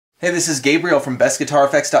Hey, this is Gabriel from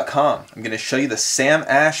bestguitareffects.com. I'm going to show you the Sam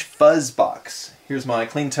Ash Fuzzz Boxx. Here's my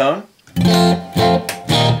clean tone.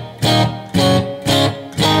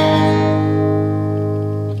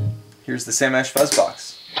 Here's the Sam Ash Fuzzz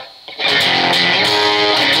Boxx.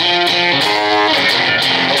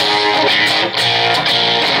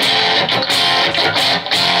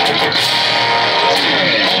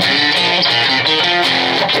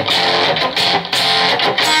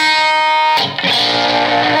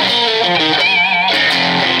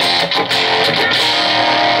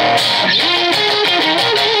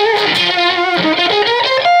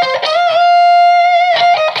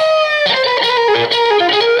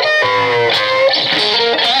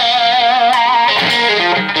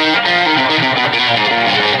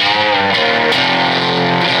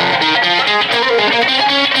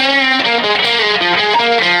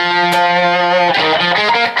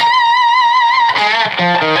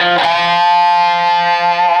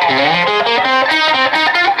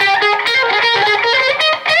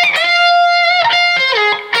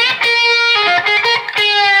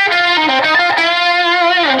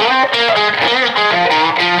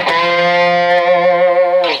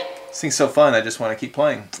 This thing's so fun, I just want to keep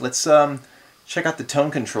playing. Let's check out the tone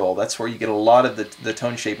control. That's where you get a lot of the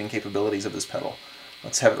tone shaping capabilities of this pedal.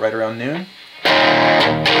 Let's have it right around noon.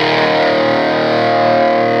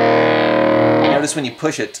 Notice when you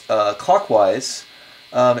push it clockwise,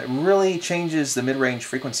 it really changes the mid-range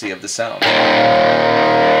frequency of the sound.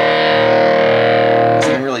 So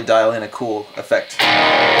you can really dial in a cool effect.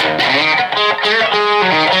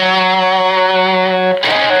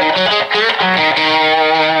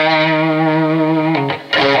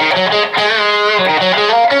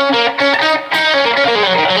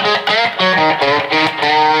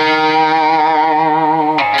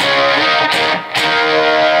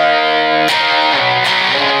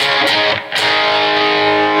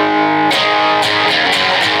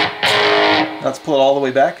 Let's pull it all the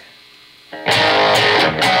way back.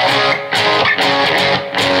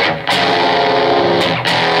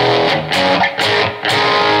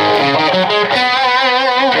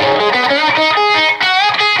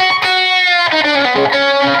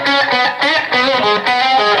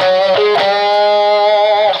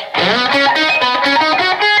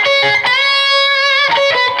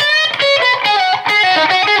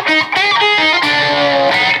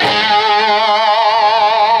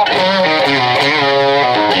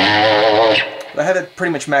 I have it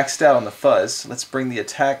pretty much maxed out on the fuzz. Let's bring the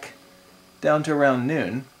attack down to around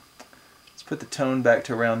noon. Let's put the tone back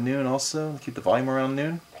to around noon also. Keep the volume around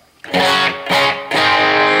noon.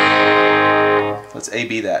 Let's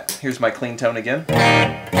A-B that. Here's my clean tone again.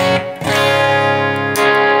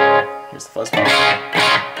 Here's the fuzz box.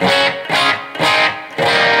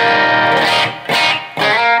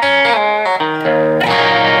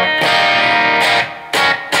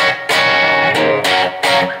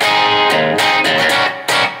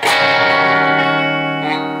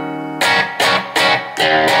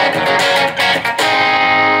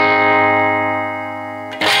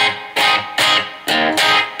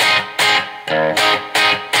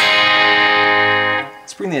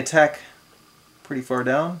 Bring the attack pretty far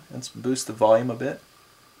down. Let's boost the volume a bit.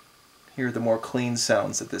 Hear the more clean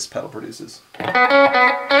sounds that this pedal produces. And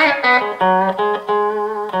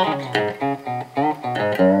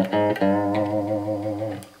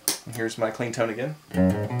here's my clean tone again.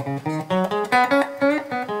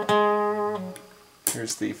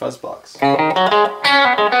 Here's the Fuzzz Boxx.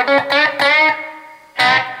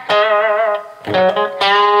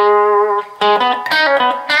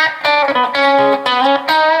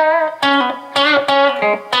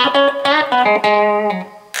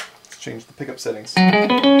 Let's change the pickup settings.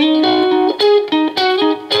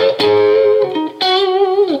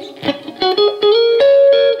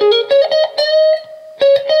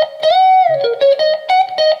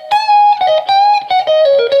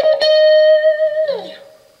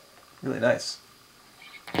 Really nice.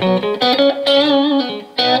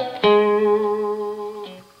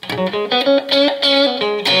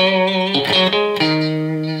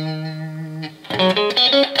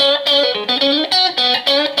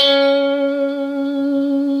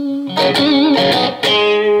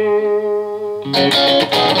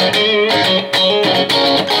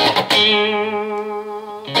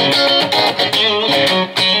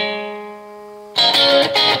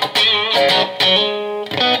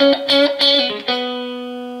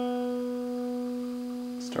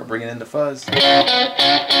 Start bringing in the fuzz.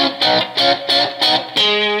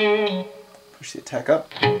 Push the attack up.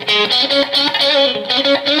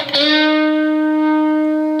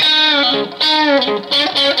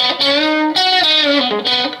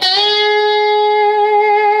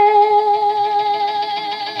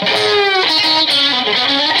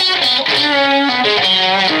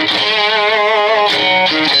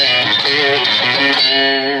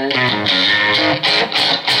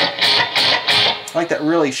 I like that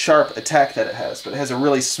really sharp attack that it has, but it has a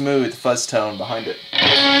really smooth fuzz tone behind it.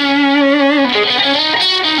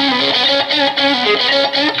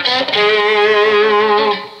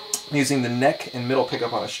 I'm using the neck and middle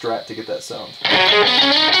pickup on a Strat to get that sound.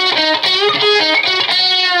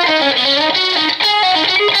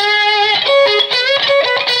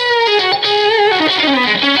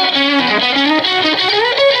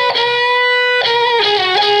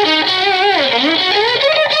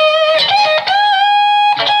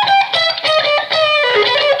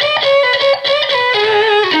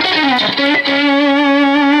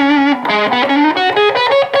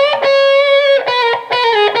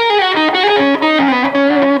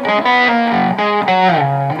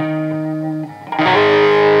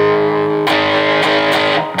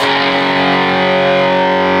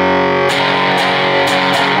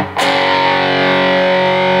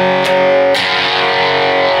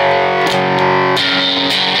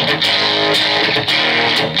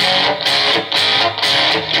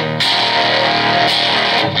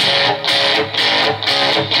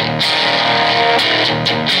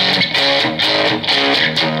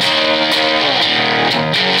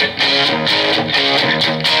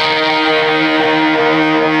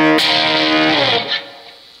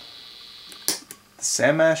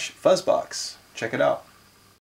 Sam Ash Fuzzz Boxx. Check it out.